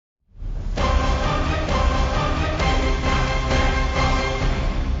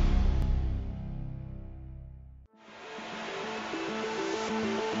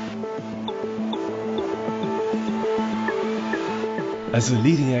As a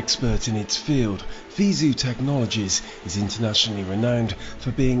leading expert in its field, Viezu Technologies is internationally renowned for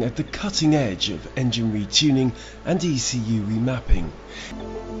being at the cutting edge of engine retuning and ECU remapping.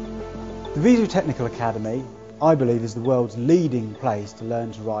 The Viezu Technical Academy, I believe, is the world's leading place to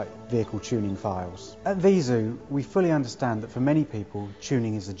learn to write vehicle tuning files. At Viezu, we fully understand that for many people,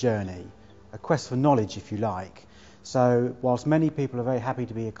 tuning is a journey, a quest for knowledge if you like. So whilst many people are very happy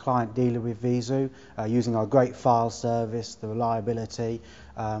to be a client dealer with Viezu, using our great file service, the reliability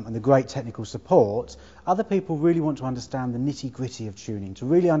and the great technical support, other people really want to understand the nitty-gritty of tuning, to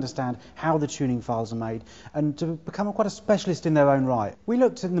really understand how the tuning files are made and to become quite a specialist in their own right. We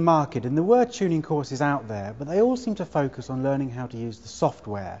looked in the market and there were tuning courses out there, but they all seem to focus on learning how to use the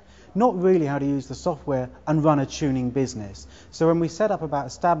software, not really how to use the software and run a tuning business. So when we set up about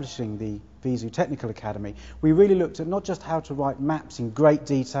establishing the Viezu Technical Academy, we really looked at not just how to write maps in great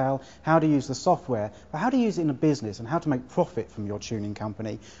detail, how to use the software, but how to use it in a business and how to make profit from your tuning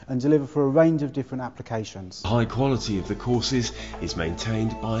company and deliver for a range of different applications. The high quality of the courses is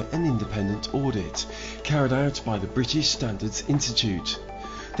maintained by an independent audit carried out by the British Standards Institute.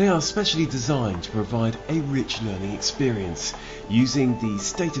 They are specially designed to provide a rich learning experience using the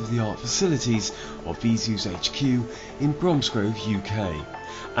state-of-the-art facilities of Viezu's HQ in Bromsgrove, UK,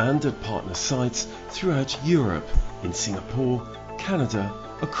 and at partner sites throughout Europe, in Singapore, Canada,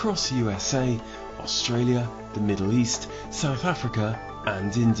 across the USA, Australia, the Middle East, South Africa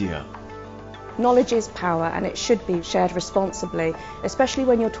and India. Knowledge is power and it should be shared responsibly, especially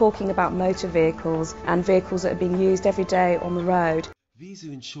when you're talking about motor vehicles and vehicles that are being used every day on the road.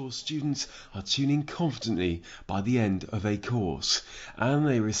 Viezu ensures students are tuning confidently by the end of a course, and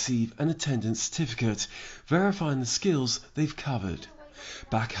they receive an attendance certificate verifying the skills they've covered.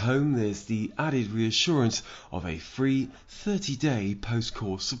 Back home, there's the added reassurance of a free 30-day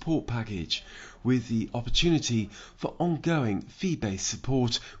post-course support package with the opportunity for ongoing fee-based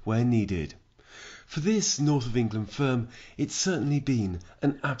support where needed. For this North of England firm, it's certainly been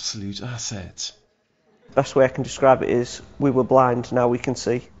an absolute asset. Best way I can describe it is we were blind, now we can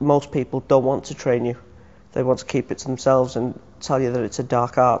see. Most people don't want to train you. They want to keep it to themselves and tell you that it's a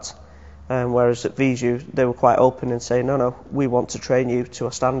dark art. Whereas at Viezu, they were quite open and saying, no, we want to train you to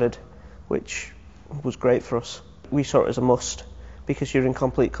a standard, which was great for us. We saw it as a must because you're in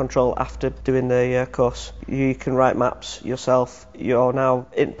complete control after doing the course. You can write maps yourself. You're now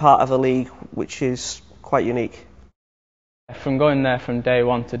in part of a league which is quite unique. From going there from day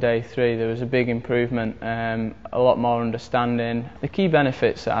 1 to day 3, there was a big improvement, a lot more understanding. The key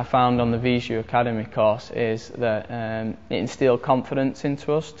benefits that I found on the Viezu Academy course is that it instilled confidence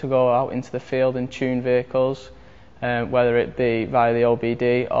into us to go out into the field and tune vehicles, whether it be via the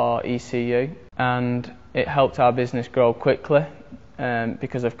OBD or ECU, and it helped our business grow quickly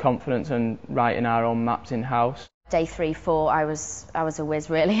because of confidence and writing our own maps in-house. Day 3, 4, I was a whiz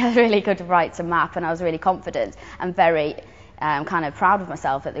really. I really could write a map and I was really confident and very kind of proud of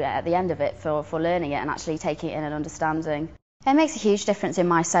myself at the end of it for learning it and actually taking it in and understanding. It makes a huge difference in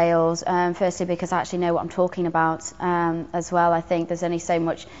my sales, firstly because I actually know what I'm talking about as well. I think there's only so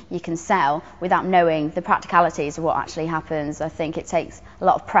much you can sell without knowing the practicalities of what actually happens. I think it takes a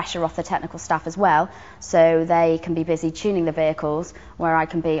lot of pressure off the technical staff as well, so they can be busy tuning the vehicles where I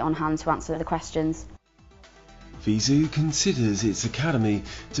can be on hand to answer the questions. Viezu considers its academy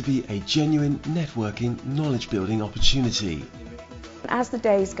to be a genuine networking, knowledge-building opportunity. As the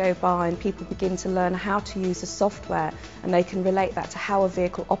days go by and people begin to learn how to use the software and they can relate that to how a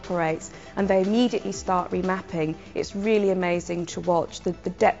vehicle operates and they immediately start remapping, it's really amazing to watch the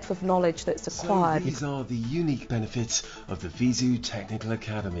depth of knowledge that's acquired. So these are the unique benefits of the Viezu Technical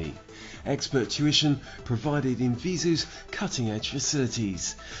Academy. Expert tuition provided in Viezu's cutting-edge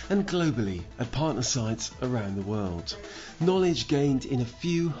facilities and globally at partner sites around the world. Knowledge gained in a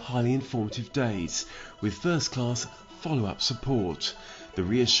few highly informative days with first-class follow-up support, the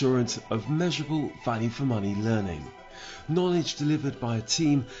reassurance of measurable value-for-money learning. Knowledge delivered by a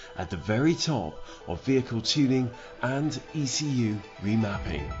team at the very top of vehicle tuning and ECU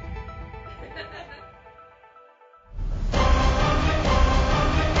remapping.